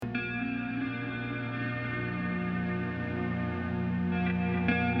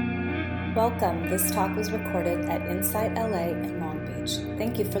Welcome. This talk was recorded at Insight LA in Long Beach.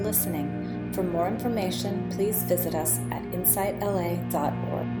 Thank you for listening. For more information, please visit us at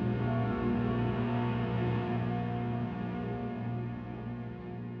insightla.org.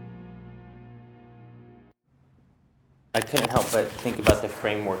 I couldn't help but think about the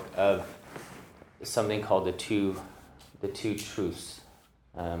framework of something called the two truths.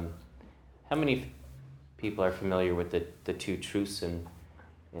 How many people are familiar with the two truths in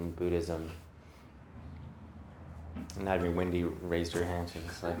Buddhism? And not even Wendy raised her hand. She's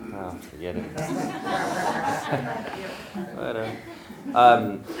just like, oh, forget it. But,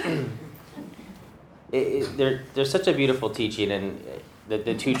 there's such a beautiful teaching, and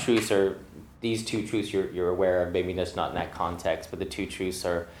the two truths are, these two truths you're aware of, maybe just not in that context, but the two truths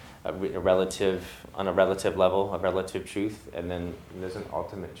are on a relative level, a relative truth, and then there's an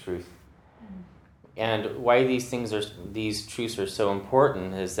ultimate truth. And why these truths are so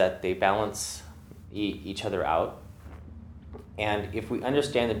important is that they balance each other out. And if we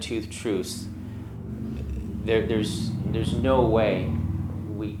understand the two truths, there's no way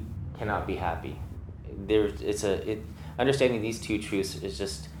we cannot be happy. Understanding these two truths is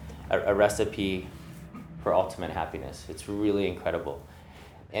just a recipe for ultimate happiness. It's really incredible.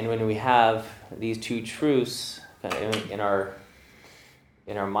 And when we have these two truths in our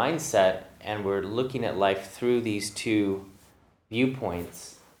mindset, and we're looking at life through these two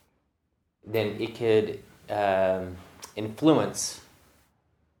viewpoints, then it could influence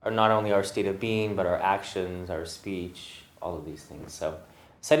not only our state of being, but our actions, our speech, all of these things. So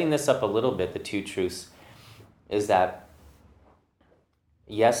setting this up a little bit, the two truths, is that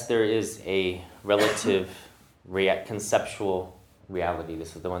yes, there is a relative conceptual reality.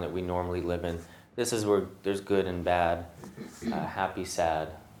 This is the one that we normally live in. This is where there's good and bad, happy,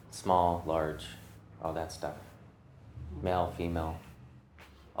 sad, small, large, all that stuff. Male, female,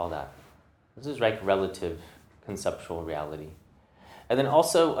 all that. This is like relative conceptual reality. And then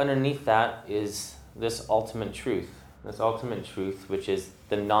also underneath that is this ultimate truth, which is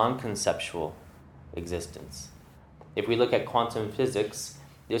the non-conceptual existence. If we look at quantum physics,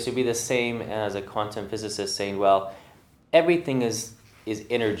 this would be the same as a quantum physicist saying, well, everything is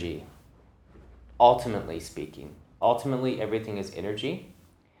energy, ultimately speaking. Ultimately, everything is energy,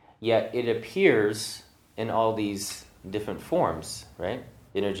 yet it appears in all these different forms, right?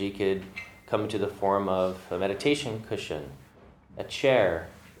 Energy could come into the form of a meditation cushion, a chair,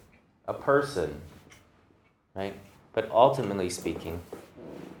 a person, right? But ultimately speaking,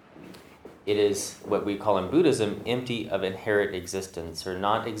 it is what we call in Buddhism empty of inherent existence, or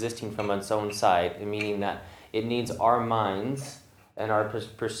not existing from its own side, meaning that it needs our minds and our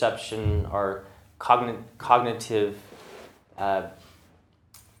perception, our cognitive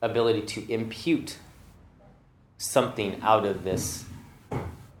ability to impute something out of this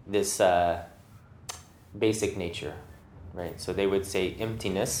basic nature, right? So they would say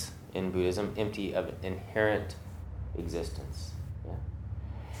emptiness in Buddhism, empty of inherent existence. Yeah.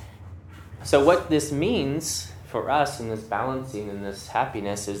 So what this means for us in this balancing and this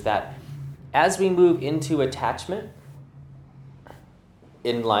happiness is that as we move into attachment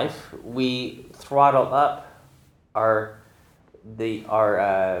in life, we throttle up our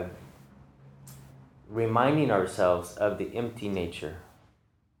reminding ourselves of the empty nature.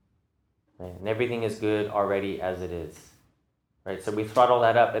 Right? And everything is good already as it is. Right? So we throttle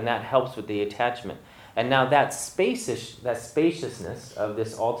that up, and that helps with the attachment. And now that spaciousness of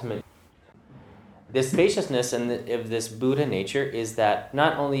this ultimate, this spaciousness of this Buddha nature is that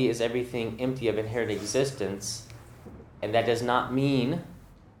not only is everything empty of inherent existence, and that does not mean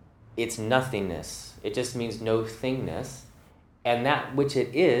it's nothingness. It just means no thingness. And that which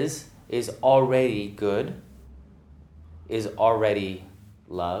it is already good, is already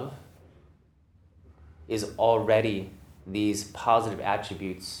love, is already these positive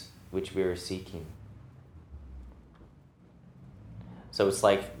attributes which we are seeking. So it's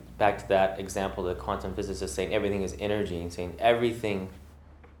like, back to that example, the quantum physicist saying everything is energy, and saying everything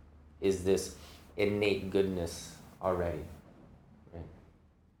is this innate goodness already. Right?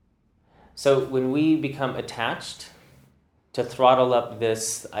 So when we become attached, to throttle up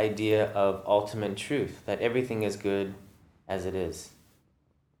this idea of ultimate truth, that everything is good as it is.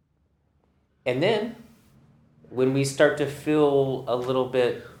 And then, when we start to feel a little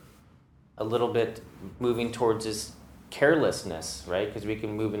bit moving towards this carelessness, right? Because we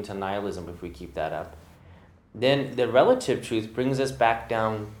can move into nihilism if we keep that up. Then the relative truth brings us back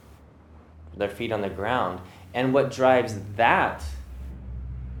down with our feet on the ground. And what drives that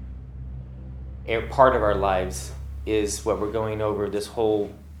part of our lives is what we're going over. This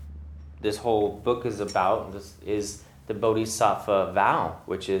whole book is about. This is the Bodhisattva vow,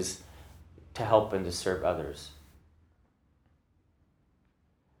 which is to help and to serve others.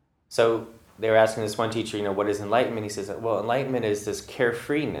 So they were asking this one teacher, what is enlightenment? He says, well, enlightenment is this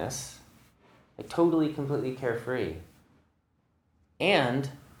carefreeness, like totally, completely carefree, and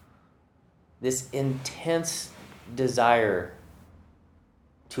this intense desire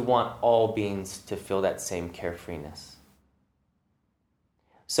to want all beings to feel that same carefreeness.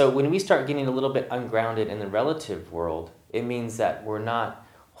 So when we start getting a little bit ungrounded in the relative world, it means that we're not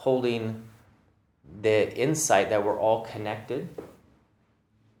holding the insight that we're all connected.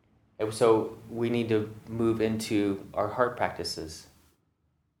 And so we need to move into our heart practices.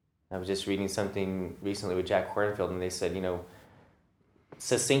 I was just reading something recently with Jack Kornfield, and they said,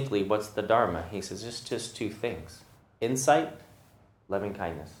 succinctly, what's the Dharma? He says, just two things. Insight, loving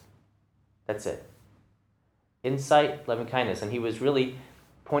kindness. That's it. Insight, loving kindness. And he was really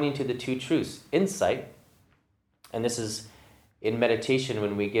pointing to the two truths. Insight, and this is in meditation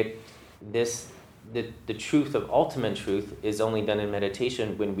when we get this, the truth of ultimate truth is only done in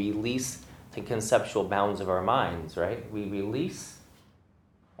meditation when we release the conceptual bounds of our minds, right? We release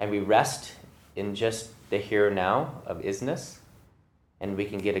and we rest in just the here and now of isness, and we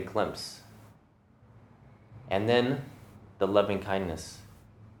can get a glimpse. And then the loving kindness,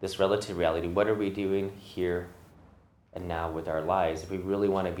 this relative reality. What are we doing here and now with our lives? If we really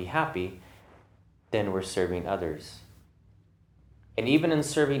want to be happy, then we're serving others. And even in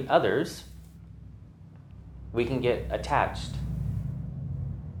serving others, we can get attached.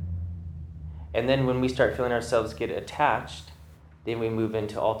 And then when we start feeling ourselves get attached, then we move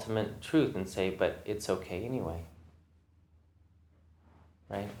into ultimate truth and say, but it's okay anyway.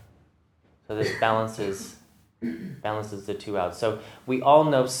 Right? So this balances the two out. So we all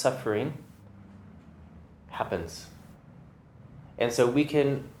know suffering happens. And so we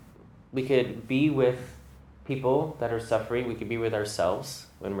could be with people that are suffering. We could be with ourselves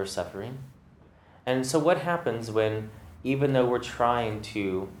when we're suffering. And so what happens when, even though we're trying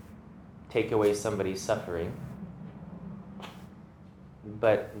to take away somebody's suffering,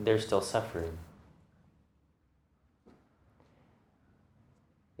 but they're still suffering?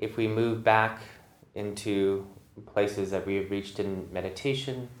 If we move back into places that we have reached in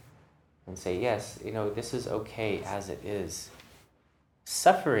meditation and say, yes, this is okay as it is.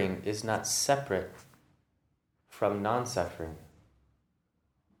 Suffering is not separate from non-suffering.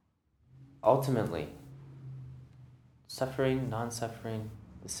 Ultimately, suffering, non-suffering,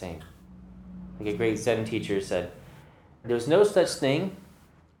 the same. Like a great Zen teacher said, there's no such thing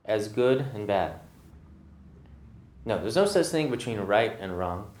as good and bad. No, there's no such thing between right and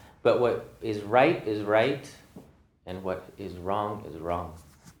wrong, but what is right, and what is wrong.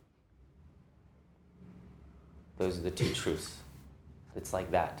 Those are the two truths. It's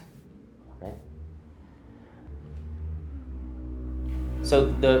like that, right?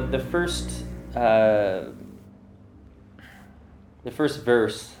 So the first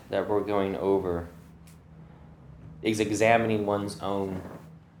verse that we're going over is examining one's own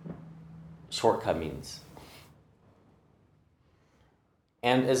shortcomings.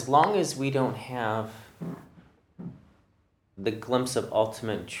 And as long as we don't have the glimpse of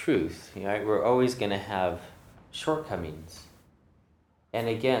ultimate truth, right, we're always going to have shortcomings. And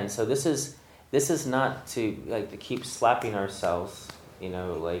again, so this is not to keep slapping ourselves, in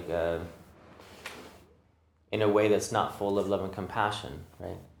a way that's not full of love and compassion,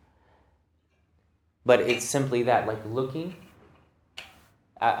 right? But it's simply that, looking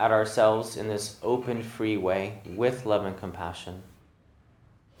at ourselves in this open, free way with love and compassion,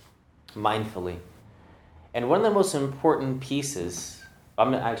 mindfully. And one of the most important pieces,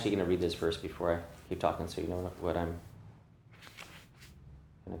 I'm actually going to read this verse before I keep talking so you know what I'm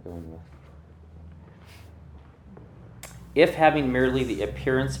going to go in with. If having merely the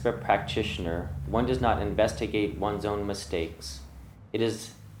appearance of a practitioner, one does not investigate one's own mistakes, it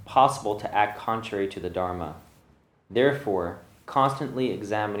is possible to act contrary to the Dharma. Therefore, constantly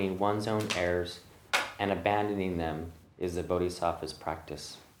examining one's own errors and abandoning them is the Bodhisattva's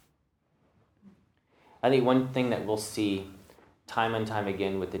practice. I think one thing that we'll see time and time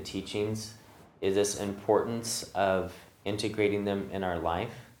again with the teachings is this importance of integrating them in our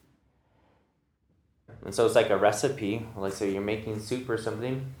life. And so it's like a recipe. Like, so you're making soup or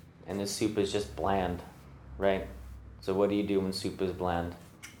something, and the soup is just bland, right? So what do you do when soup is bland?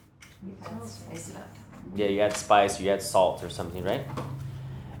 You spice it up. Yeah, you add spice, you add salt or something, right?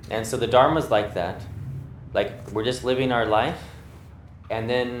 And so the Dharma's like that. Like, we're just living our life, and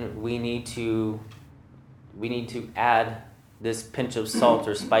then we need to add this pinch of salt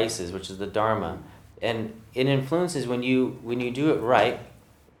or spices, which is the Dharma. And it influences when you do it right,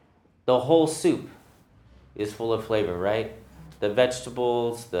 the whole soup is full of flavor, right? The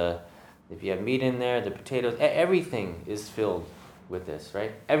vegetables, the If you have meat in there, the potatoes, everything is filled with this,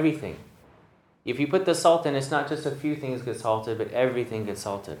 right? Everything. If you put the salt in, it's not just a few things get salted, but everything gets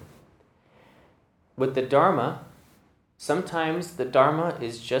salted. With the Dharma, sometimes the Dharma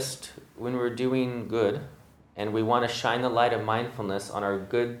is just when we're doing good and we want to shine the light of mindfulness on our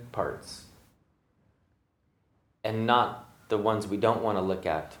good parts and not the ones we don't want to look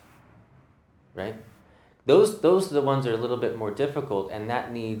at, right? Those are the ones that are a little bit more difficult, and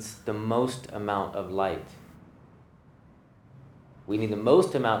that needs the most amount of light. We need the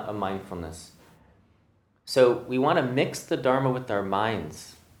most amount of mindfulness. So we want to mix the Dharma with our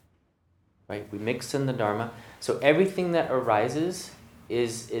minds, right? We mix in the Dharma. So everything that arises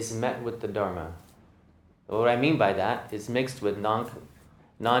is met with the Dharma. What I mean by that is mixed with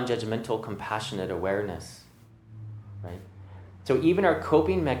non-judgmental, compassionate awareness, right? So even our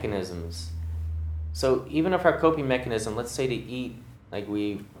coping mechanisms, let's say to eat, like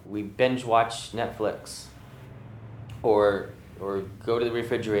we binge watch Netflix or go to the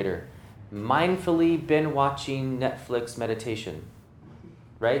refrigerator, mindfully binge watching Netflix meditation,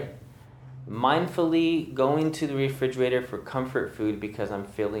 right? Mindfully going to the refrigerator for comfort food because I'm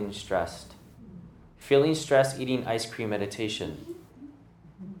feeling stressed. Feeling stressed, eating ice cream meditation.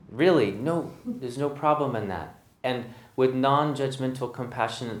 Really, no, there's no problem in that. And with non-judgmental,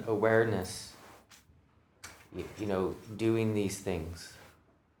 compassionate awareness, doing these things.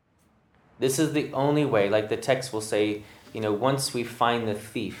 This is the only way, like the text will say, once we find the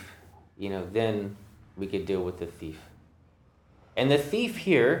thief, then we could deal with the thief. And the thief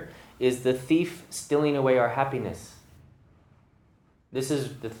here is the thief stealing away our happiness. This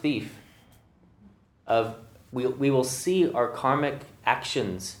is the thief of, we will see our karmic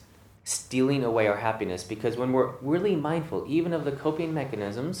actions stealing away our happiness, because when we're really mindful, even of the coping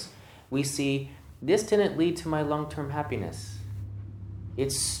mechanisms, we see this didn't lead to my long-term happiness.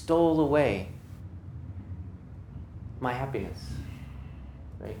 It stole away my happiness,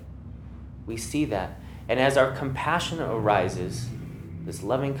 right? We see that. And as our compassion arises, this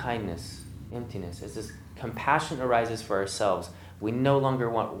loving kindness, emptiness, as this compassion arises for ourselves, we no longer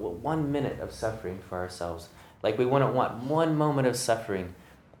want 1 minute of suffering for ourselves. Like we wouldn't want 1 moment of suffering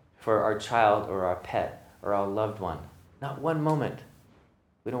for our child or our pet or our loved one. Not 1 moment.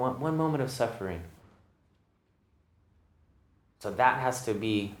 We don't want 1 moment of suffering. So that has to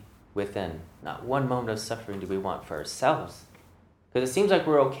be within. Not 1 moment of suffering do we want for ourselves. Because it seems like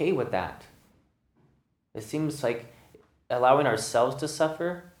we're okay with that. It seems like allowing ourselves to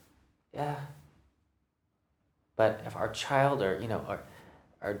suffer, yeah. But if our child or,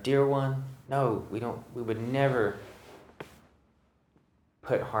 our dear one, no, we would never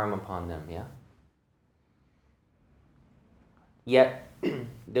put harm upon them, yeah? Yet,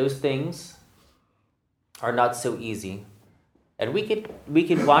 those things are not so easy. And we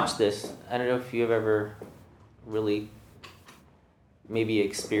could watch this. I don't know if you've ever really maybe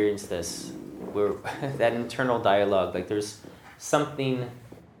experienced this, where that internal dialogue, like there's something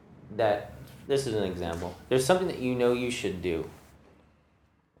that, this is an example, there's something that you should do.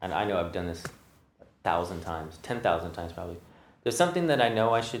 And I know I've done this 1,000 times, 10,000 times probably. There's something that I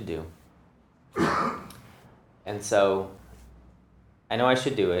know I should do. And so I know I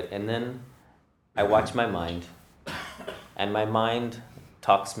should do it, and then I watch my mind, and my mind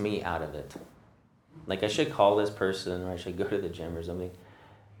talks me out of it. Like I should call this person, or I should go to the gym or something.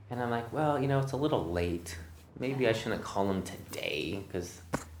 And I'm like, well, it's a little late. Maybe I shouldn't call him today, because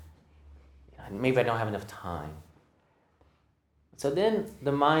maybe I don't have enough time. So then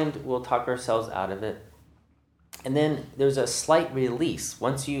the mind will talk ourselves out of it. And then there's a slight release.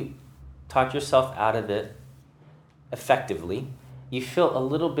 Once you talk yourself out of it effectively, you feel a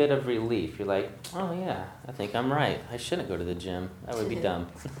little bit of relief. You're like, oh yeah, I think I'm right. I shouldn't go to the gym. That would be dumb.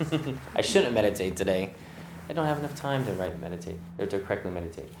 I shouldn't meditate today. I don't have enough time to meditate, or to correctly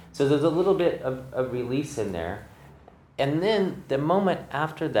meditate. So there's a little bit of release in there. And then the moment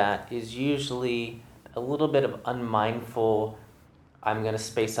after that is usually a little bit of unmindful, I'm going to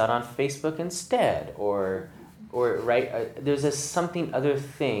space out on Facebook instead, or right, there's a something other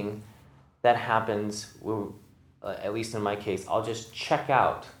thing that happens where, at least in my case, I'll just check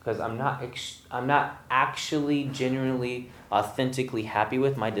out because I'm not actually genuinely, authentically happy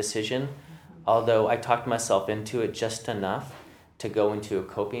with my decision, although I talked myself into it just enough to go into a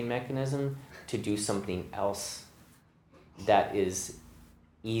coping mechanism to do something else that is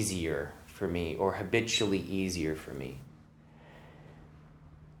easier for me, or habitually easier for me.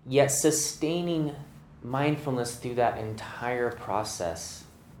 Yet sustaining mindfulness through that entire process,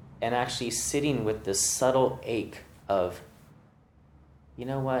 and actually sitting with this subtle ache of, you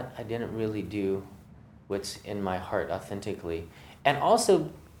know what, I didn't really do what's in my heart authentically. And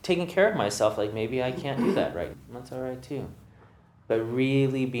also taking care of myself, like maybe I can't do that right. That's all right too. But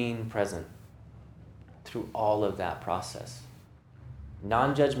really being present through all of that process.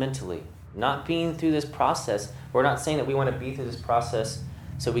 Non-judgmentally. Not being through this process. We're not saying that we want to be through this process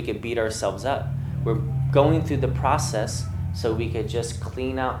so we could beat ourselves up. We're going through the process so we could just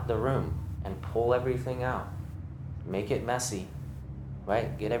clean out the room and pull everything out. Make it messy,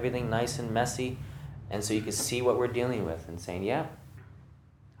 right? Get everything nice and messy, and so you can see what we're dealing with and saying, yeah,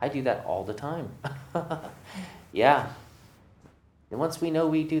 I do that all the time. Yeah. And once we know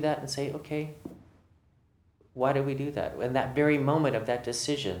we do that and say, okay, why do we do that? In that very moment of that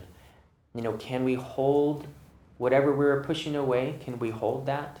decision, can we hold whatever we're pushing away? Can we hold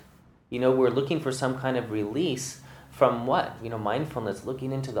that? We're looking for some kind of release from what? Mindfulness,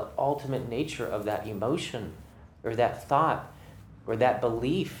 looking into the ultimate nature of that emotion or that thought or that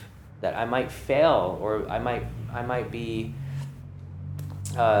belief that I might fail or I might be,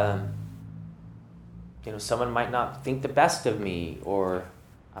 someone might not think the best of me, or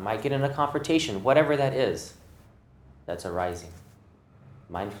I might get in a confrontation, whatever that is that's arising.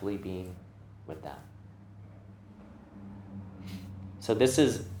 Mindfully being with that. So this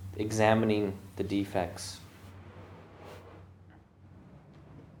is examining the defects.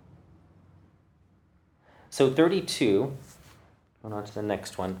 So 32, going on to the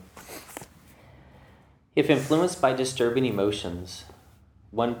next one. If influenced by disturbing emotions,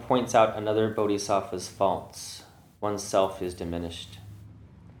 one points out another bodhisattva's faults, oneself is diminished.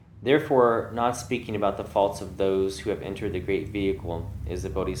 Therefore, not speaking about the faults of those who have entered the great vehicle is the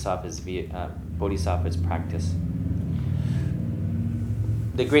bodhisattva's practice.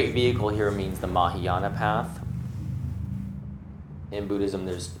 The great vehicle here means the Mahayana path. In Buddhism,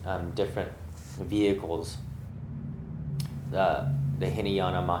 there's different vehicles. The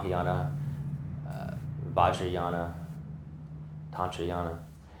Hinayana, Mahayana, Vajrayana, Tantrayana.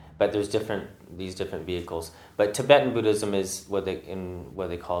 But there's these different vehicles. But Tibetan Buddhism is what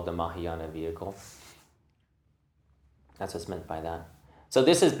they call the Mahayana vehicle. That's what's meant by that. So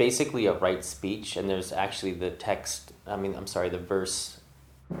this is basically a right speech, and there's actually the verse,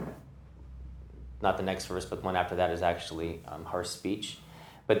 not the next verse, but the one after that is actually harsh speech.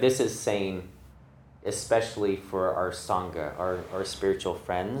 But this is saying, especially for our Sangha, our spiritual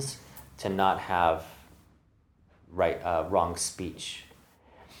friends, to not have wrong speech.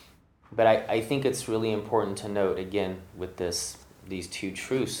 But I think it's really important to note, again, with these two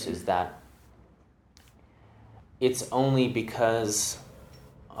truths, is that it's only because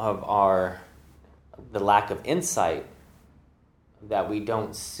of the lack of insight that we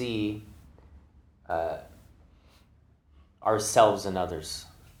don't see ourselves and others.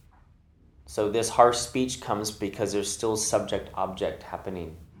 So this harsh speech comes because there's still subject-object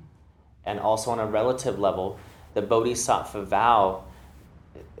happening. And also on a relative level, the bodhisattva vow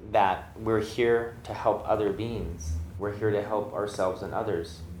that we're here to help other beings. We're here to help ourselves and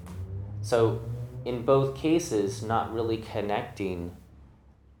others. So in both cases, not really connecting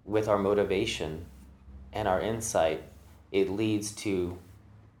with our motivation and our insight, it leads to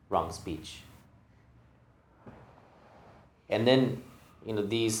wrong speech. And then,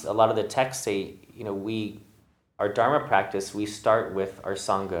 a lot of the texts say, our Dharma practice, we start with our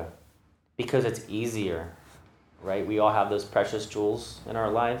Sangha because it's easier, right? We all have those precious jewels in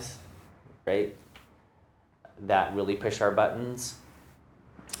our lives, right? That really push our buttons.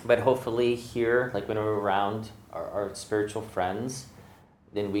 But hopefully here, like when we're around our spiritual friends,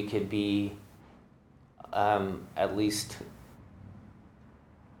 then we could be at least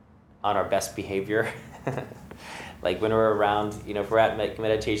on our best behavior. Like when we're around, if we're at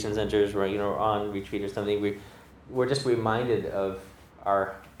meditation centers, we're on retreat or something, we're just reminded of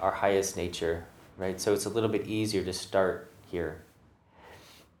our highest nature, right? So it's a little bit easier to start here.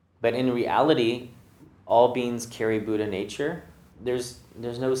 But in reality, all beings carry Buddha nature. There's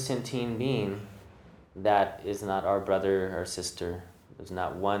no sentient being that is not our brother or sister. There's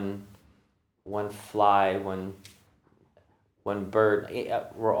not one fly, one bird.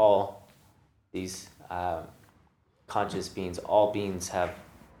 We're all these conscious beings. All beings have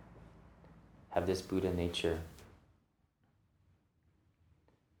this Buddha nature.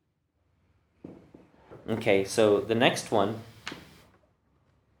 Okay, so the next one.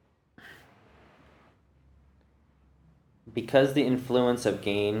 Because the influence of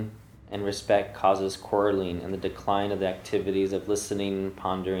gain and respect causes quarreling and the decline of the activities of listening,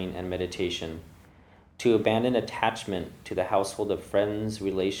 pondering, and meditation, to abandon attachment to the household of friends,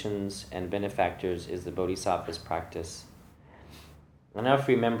 relations, and benefactors is the Bodhisattva's practice. I don't know if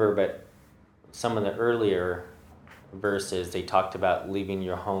you remember, but some of the earlier verses, they talked about leaving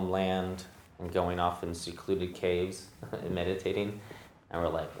your homeland and going off in secluded caves and meditating. And we're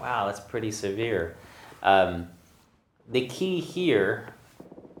like, wow, that's pretty severe. The key here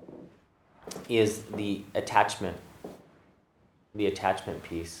is the attachment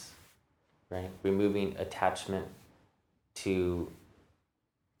piece, right? Removing attachment to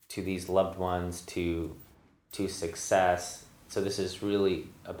these loved ones, to success. So this is really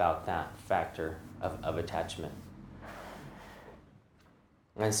about that factor of attachment.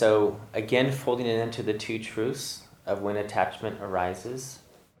 And so, again, folding it into the two truths of when attachment arises.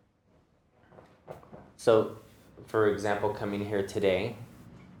 So, for example, coming here today,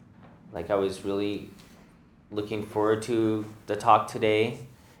 like I was really looking forward to the talk today,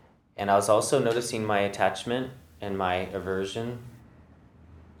 and I was also noticing my attachment and my aversion,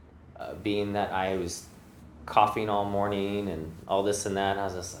 being that I was coughing all morning and all this and that. I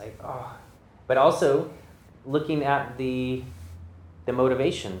was just like, oh. But also looking at the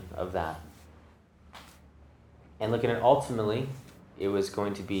motivation of that, and looking at ultimately it was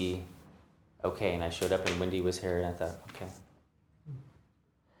going to be okay. And I showed up and Wendy was here, and I thought, okay.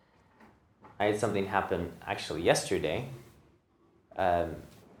 I had something happen actually yesterday. I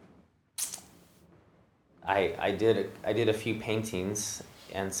did a few paintings,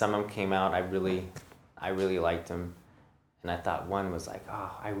 and some of them came out. I really liked them, and I thought one was like,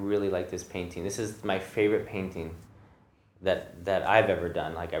 oh, I really like this painting. This is my favorite painting that I've ever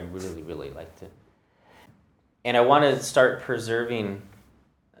done. Like, I really liked it, and I want to start preserving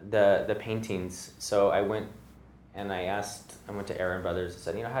the paintings. So I went to Aaron Brothers and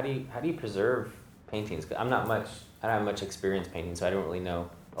said, how do you preserve paintings? 'Cause I don't have much experience painting, so I don't really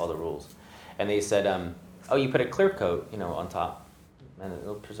know all the rules. And they said, oh, you put a clear coat, on top, and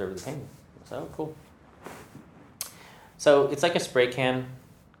it'll preserve the painting. So, oh, cool. So it's like a spray can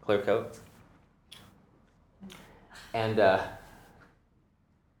clear coat. And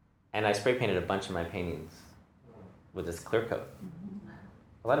I spray painted a bunch of my paintings with this clear coat.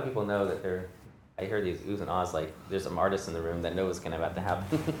 A lot of people know that I hear these oohs and ahs, like there's some artists in the room that know what's going to about to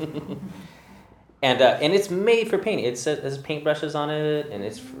happen. And it's made for painting. It has paintbrushes on it, and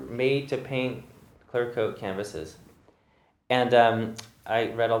it's made to paint clear coat canvases. And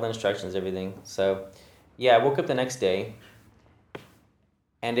I read all the instructions, everything. So, yeah, I woke up the next day,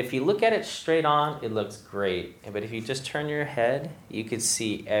 and if you look at it straight on, it looks great. But if you just turn your head, you could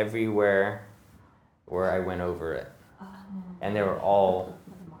see everywhere where I went over it. And they were all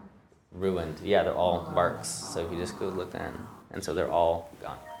ruined. Yeah, they're all marks. So if you just go look then, and so they're all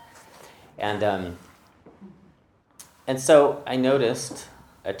gone. And so I noticed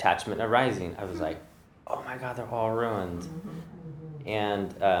attachment arising. I was like, oh my God, they're all ruined.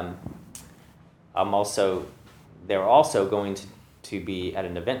 And they're also going to be at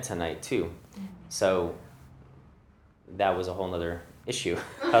an event tonight too. So that was a whole nother issue.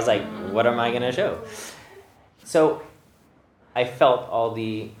 I was like, what am I going to show? So I felt all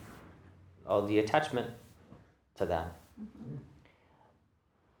the attachment to that.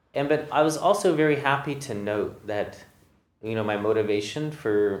 But I was also very happy to note that, my motivation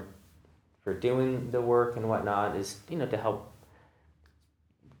for doing the work and whatnot is, to help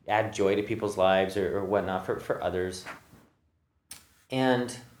add joy to people's lives or whatnot for others.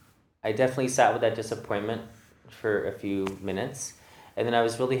 And I definitely sat with that disappointment for a few minutes. And then I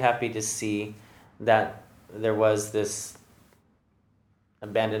was really happy to see that there was this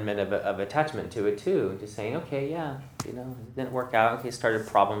abandonment of attachment to it too. Just saying, okay, yeah, it didn't work out. Okay, started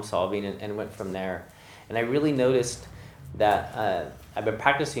problem solving and went from there. And I really noticed that I've been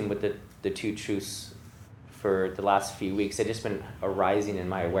practicing with the two truths for the last few weeks. They've just been arising in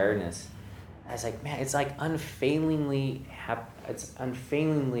my awareness. I was like, man, it's like unfailingly,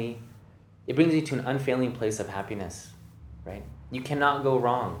 it brings you to an unfailing place of happiness, right? You cannot go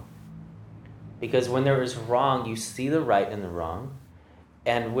wrong. Because when there is wrong, you see the right in the wrong.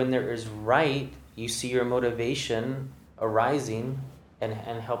 And when there is right, you see your motivation arising and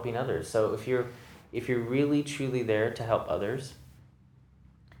helping others. So if you're really truly there to help others,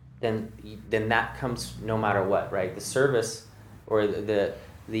 then that comes no matter what, right? The service or the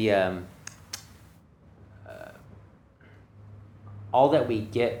all that we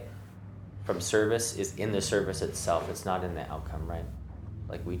get from service is in the service itself. It's not in the outcome, right?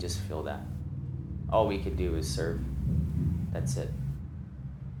 Like we just feel that. All we could do is serve. That's it.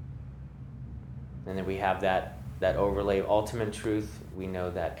 And then we have that overlay of ultimate truth. We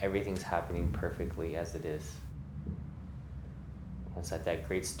know that everything's happening perfectly as it is. It's like that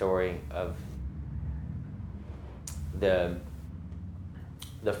great story of the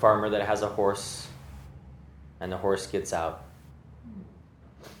farmer that has a horse, and the horse gets out,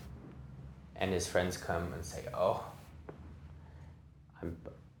 and his friends come and say, "Oh,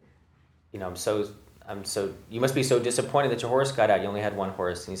 I'm so you must be so disappointed that your horse got out. You only had one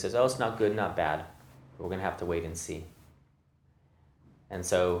horse. And he says, oh, it's not good, not bad. We're going to have to wait and see. And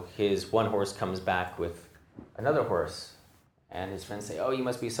so his one horse comes back with another horse. And his friends say, oh, you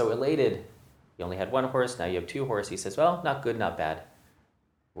must be so elated. You only had one horse, now you have two horses. He says, well, not good, not bad.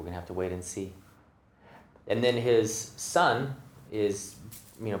 We're going to have to wait and see. And then his son is,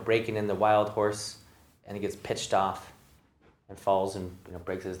 breaking in the wild horse, and he gets pitched off and falls and,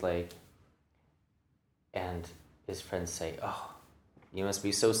 breaks his leg. And his friends say, oh, you must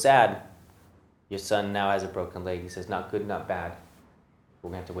be so sad. Your son now has a broken leg. He says, not good, not bad. We're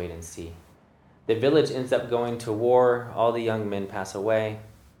going to have to wait and see. The village ends up going to war. All the young men pass away,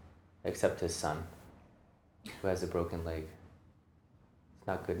 except his son, who has a broken leg. It's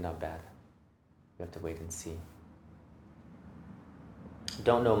not good, not bad. You have to wait and see.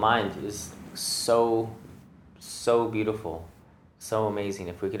 Don't Know Mind is so, so beautiful, so amazing.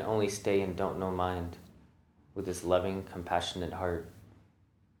 If we could only stay in Don't Know Mind with this loving, compassionate heart,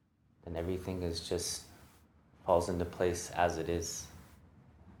 then everything is just falls into place as it is.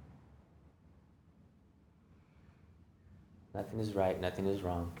 Nothing is right, nothing is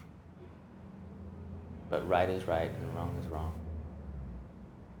wrong. But right is right and wrong is wrong.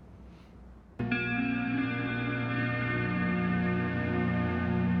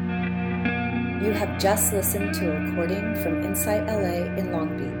 You have just listened to a recording from Insight LA in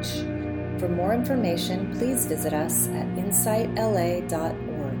Long Beach. For more information, please visit us at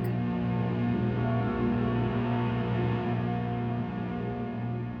insightla.org.